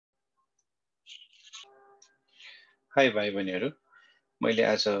High भाइ बहिनीहरू, मैले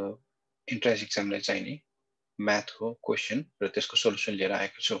आज इन्ट्रान्स एक्जामलाई चाहिने म्याथको क्वेसन र त्यसको सोलुसन लिएर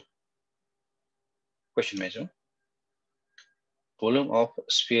आएको छु। क्वेसनमा जाउँ। Volume of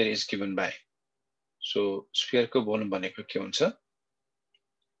sphere is given by. So स्फियरको volume भनेको के हुन्छ?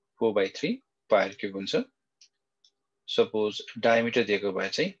 4/3 पायर क्युब हुन्छ। सपोज डायमिटर दिएको भए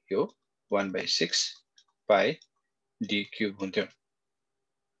चाहिँ यो 1/6 पाई डी क्युब हुन्थ्यो।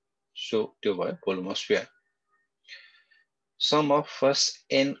 सो त्यो भयो volume of sphere. Sum of first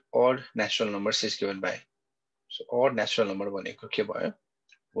n odd natural numbers is given by. So odd natural number भनेको के भयो?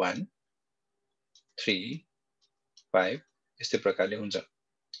 1, 3, 5 यस्तै प्रकारले हुन्छ।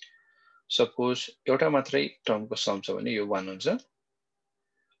 सपोज एउटा मात्रै टर्मको सम छ भने यो 1 हुन्छ।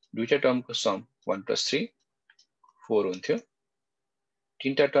 दुईटा टर्मको सम 1 + 3 4 हुन्थ्यो।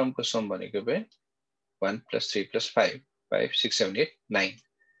 तीनटा टर्मको सम भनेको भए 1 + 3 + 5 5 6 7 8 9।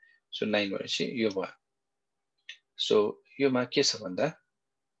 सो 9 भनेपछि यो भयो। सो योमा के छ भन्दा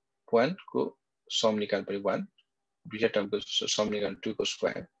 1 को सम निकाल्नु पर्यो 1, दुईटा टर्मको सम निकाल्नु 2 को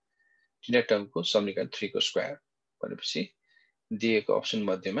स्क्वायर, तीनटा टर्मको सम निकाल्नु 3 को स्क्वायर भनेपछि दिएको अप्सन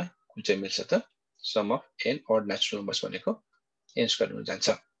मध्येमा कुन चाहिँ मिल्छ त? Some of n odd natural numbers भनेको n स्क्वायर हुन जान्छ।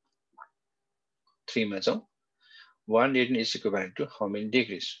 3 मा जाउँ। 1 radian is equivalent to how many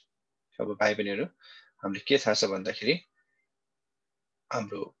degrees? अब भाइ बहिनीहरू हामीले के थाहा छ भन्दाखेरि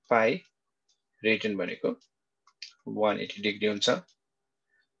हाम्रो पाई रेडियन भनेको 180 डिग्री हुन्छ।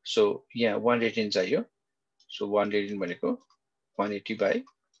 सो यहाँ 1 रेडियन चाहियो। सो 1 रेडियन भनेको 180 बाई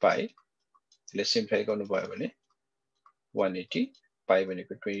पाई। यसले सिम्प्लिफाई गर्नुभयो भने 180 पाई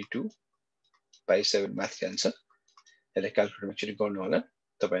भनेको 22/7 माथि जान्छ। यसलाई क्याल्कुलेटरमा एक्चुअली गर्नु होला।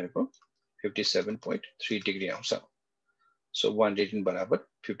 तपाईहरुको 57.3 डिग्री आउँछ। सो 1 रेडियन बराबर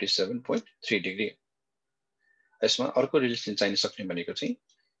 57.3 डिग्री। यसमा अर्को रिलेसन चाहिन सक्ने भनेको चाहिँ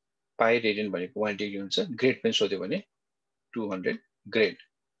पाई रेडियन भनेको 1 डिग्री हुन्छ। ग्रेड पनि सोध्यो भने 200 ग्रेड।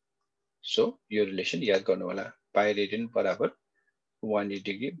 सो यो रिलेसन याद गर्नु होला। पाई रेडियन बराबर 180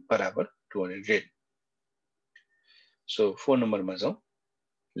 डिग्री बराबर 200 ग्रेड। सो 4 नम्बरमा जाउँ।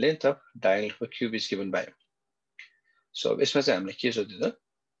 Length of diagonal of cube is given by. So यसमा चाहिँ हामीले के सोध्यो त?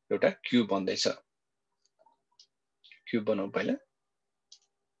 एउटा क्यूब बन्दैछ। क्यूब बनाऊ पहिला।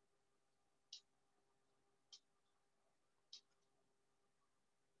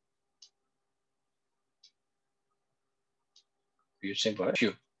 यो चाहिँ भयो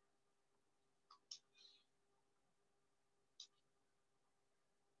क्यूब।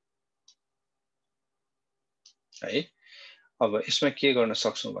 है अब यसमा के गर्न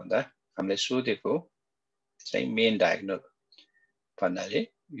सक्छौं भन्दा हामीले सोधेको चाहिँ मेन डायगोनल भन्नाले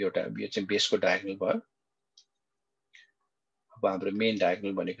एउटा यो चाहिँ बेसको डायगोनल भयो। अब हाम्रो मेन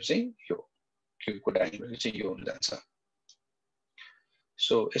डायगोनल भनेको चाहिँ यो क्यूबको डायगोनल चाहिँ यो हुन जान्छ।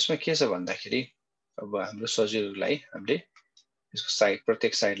 सो यसमा के छ भन्दाखेरि अब हाम्रो सजिलोलाई हामीले यसको साइड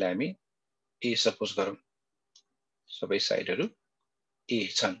प्रत्येक साइडलाई हामी ए सपोज गरौँ। सबै साइडहरु ए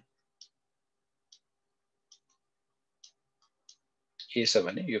छन्। ए छ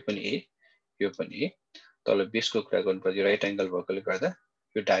भने यो पनि ए, यो पनि ए। तल बेसको कुरा गर्नुपर्दा राइट एंगल भएकोले गर्दा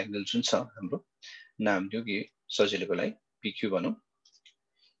यो डायगोनल जुन छ हाम्रो नाम दिउँ कि सजिलोको लागि पीक्यू भनौं।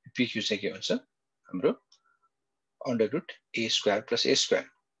 पीक्यू चाहिँ के हुन्छ? हाम्रो अंडर रूट ए स्क्वायर प्लस ए स्क्वायर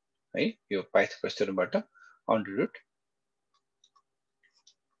है। यो पाइथागोरस थ्योरमबाट अंडर रूट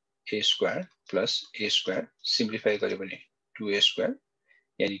ए स्क्वायर प्लस ए स्क्वायर सिम्प्लिफाई गर्यो भने 2a स्क्वायर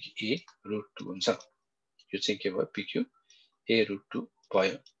यानी कि a √2 हुन्छ। यो चाहिँ के भयो? पीक्यू a √2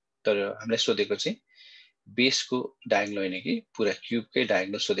 भयो। तर हामीले सोधेको चाहिँ बेसको डायगोनल हैन कि पुरा क्यूबकै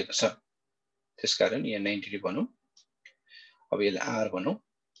डायगोनल सोधेको छ। त्यसकारण यहाँ 90 डिग्री भनौं। अब यसलाई r भनौं।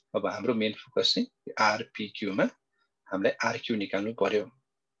 अब हाम्रो मेन फोकस चाहिँ rpq मा हामीलाई rq निकाल्नु पर्यो।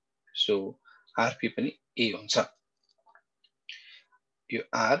 सो rp पनि a हुन्छ। यो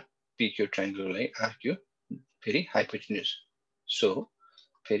rpq ट्रायंगललाई rq फेरि हाइपोटेन्युज। सो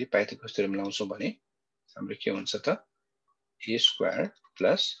फेरि पाइथागोरस थ्योरम लाउँछौं भने हाम्रो के हुन्छ त? a स्क्वायर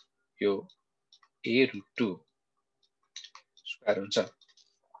प्लस यो a √2 स्क्वायर हुन्छ।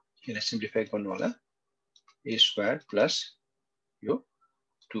 यसलाई सिम्प्लिफाई गर्नु होला। a स्क्वायर प्लस यो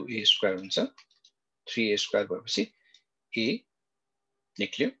 2a स्क्वायर हुन्छ। 3a स्क्वायर भएपछि a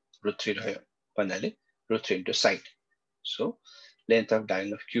निक्ल्यो √3 रह्यो भन्नाले √3 into side. So length of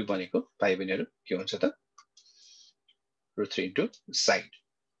diagonal of cube भनेको भाइ बहिनीहरु के हुन्छ त? √3 इन्टु साइड।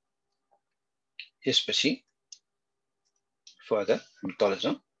 यसपछि फर्दर हामी तल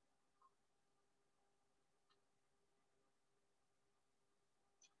जाउँ।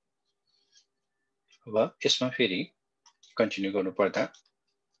 अब यसमा फेरि कन्टिन्यू गर्नु पर्दा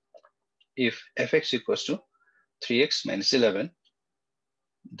if fx equals to 3x minus 11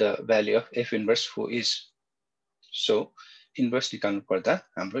 the value of f inverse 4 is। So inverse निकाल्नु पर्दा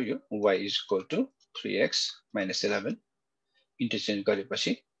हाम्रो यो y is equal to 3x minus 11 interchange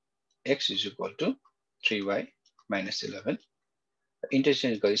गरेपछि x is equal to 3y minus 11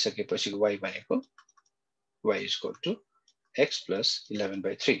 interchange गरिसकेपछि y भनेको y is equal to x plus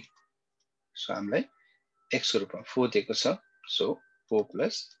 11/3 so हामीलाई x को रूपमा 4 दिएको छ सो 4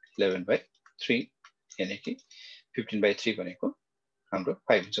 plus 11/3 यानी कि 15/3 भनेको हाम्रो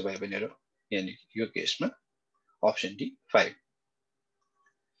 5 हुन्छ भाइ बहिनीहरु यानी यो केसमा option D 5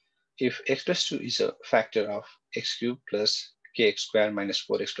 if x plus 2 is a factor of x cubed plus kx square minus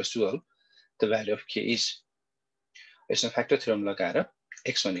 4x plus 12 the value of k is यसमा फ्याक्टर थ्योरम लगाएर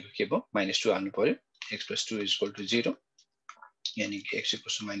x भनेको के भयो -2 हाल्नु पर्यो x plus 2 is equal to 0 यानी कि x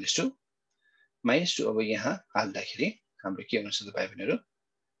equals to -2 -2 अब यहाँ हाल्दाखेरि हाम्रो के हुन्छ त भाइ बहिनीहरु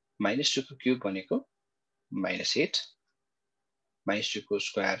 -2 को क्यूब भनेको -8 -2 को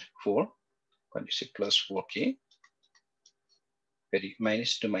स्क्वायर 4 भनेपछि प्लस 4k फेरि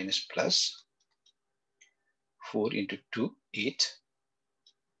minus to minus plus 4 into 2 8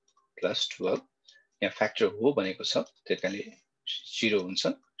 plus 12 यहाँ फ्याक्टर हो भनेको छ त्यसकारणले 0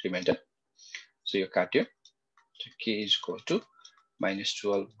 हुन्छ रिमाइन्डर सो यो काट्यो k is equal to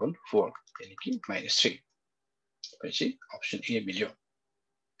 -12/4 यानी कि -3 भनेपछि अप्सन ए मिल्यो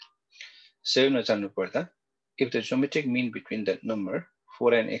 7 मा जान्नु पर्दा if the geometric mean between the number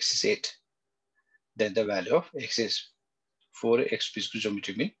 4 and x is 8 then the value of x is 4x बीचको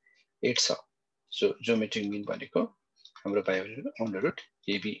geometric mean 8 छ सो geometric mean भनेको हाम्रो पायो भने under root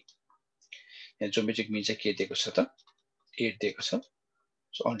ab यहाँ geometric mean चाहिँ के दिएको छ त 8 दिएको छ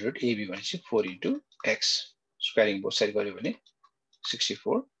सो under root ab भनेपछि 4 into x squaring both side गर्यो भने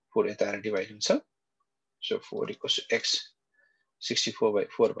 64 4 यता डिभाइड हुन्छ सो 4 equals to x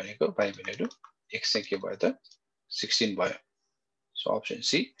 64/4 भनेको भाइ बहिनीहरु x चाहिँ के भयो त 16 भयो सो अप्सन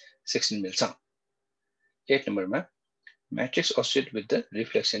सी 16 मिल्छ 8 नम्बरमा matrix oscillate with the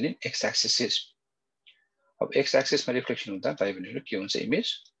reflection in x-axis is अब x-axis मा रिफ्लेक्सन हुँदा भाइ बहिनीहरु के हुन्छ इमेज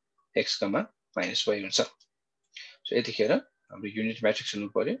x, -y हुन्छ सो यतिखेर हाम्रो युनिट म्याट्रिक्स हुनु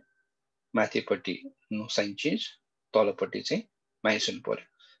पर्यो माथिपट्टि नो साइन चेन्ज तलपट्टि चाहिँ माइनस हुनु पर्यो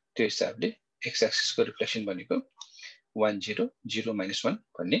त्यो हिसाबले x-axis को रिफ्लेक्सन भनेको 1 0 0 -1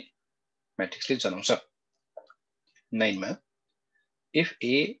 भन्ने म्याट्रिक्सले जनाउँछ 9 मा if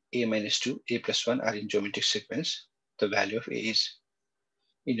a -2 a + 1 are in geometric sequence the value of a is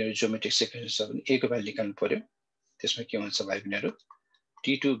यिनीहरु geometric sequence छ भने a को भ्यालु निकाल्नु पर्यो त्यसमा के हुन्छ भाइ बहिनीहरु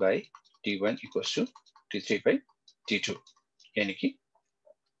t2/t1 equals to t3/t2 यानी कि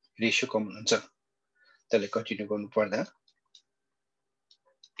रेशियो कमन हुन्छ त्यसलाई कन्टिन्यु गर्नु पर्दा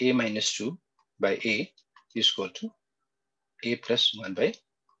a -2/a is equal to a + 1/a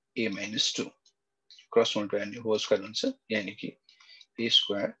 -2 cross multiply गर्ने होल स्क्वायर हुन्छ यानी कि a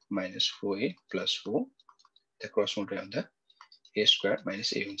square minus 4a plus 4 the cross multiply हुँदा a square minus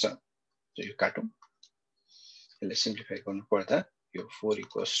a हुन्छ so यो काटौं यसलाई सिम्प्लिफाई गर्नु पर्दा यो 4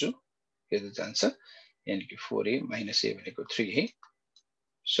 equals to यता जान्छ यानी कि 4a minus a भनेको 3a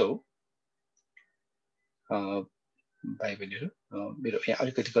so भाइ बहिनीहरु मेरो यहाँ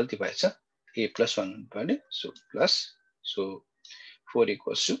अलिकति गल्ती भएछ a + 1 हुनु पर्ने so plus so 4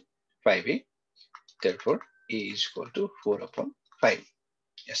 equals to 5a therefore a is equal to 4/5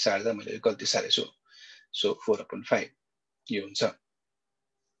 यहाँ सार्दा मैले गल्ती सारेछु so 4/5 यो हुन्छ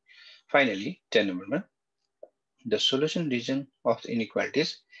finally 10 नम्बरमा the solution region of the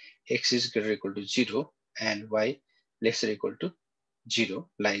inequalities x is greater equal to 0 and y lesser equal to 0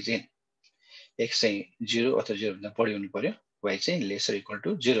 lies in x चाहिँ 0 अथवा 0 भन्दा बढी हुनु पर्यो y चाहिँ lesser equal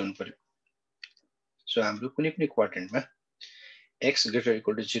to 0 हुनु पर्यो so हाम्रो कुनै पनि क्वाड्रेन्टमा x greater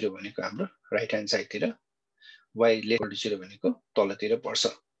equal to 0 भनेको हाम्रो राइट ह्यान्ड साइडतिर y lesser equal to 0 भनेको तलतिर पर्छ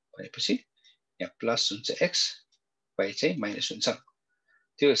भनेपछि यहाँ प्लस हुन्छ x y चाहिँ माइनस हुन्छ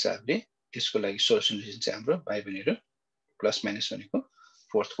त्यो हिसाबले यसको लागि सोलुसन रिजन चाहिँ हाम्रो भाइ बहिनीहरु प्लस माइनस भनेको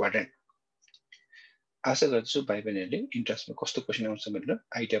फोर्थ क्वाड्रेन्ट आशा गर्छु भाइ बहिनीहरुले इन्ट्रेस्टमा कस्तो क्वेशन आउँछ भनेर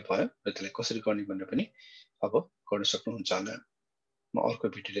आइडिया भयो र त्यसलाई कसरी गर्ने भनेर पनि अब गर्न सक्नुहुन्छ होला म अर्को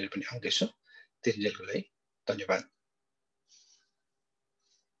भिडियो लिएर पनि आउँदै छु त्यसैले लागि धन्यवाद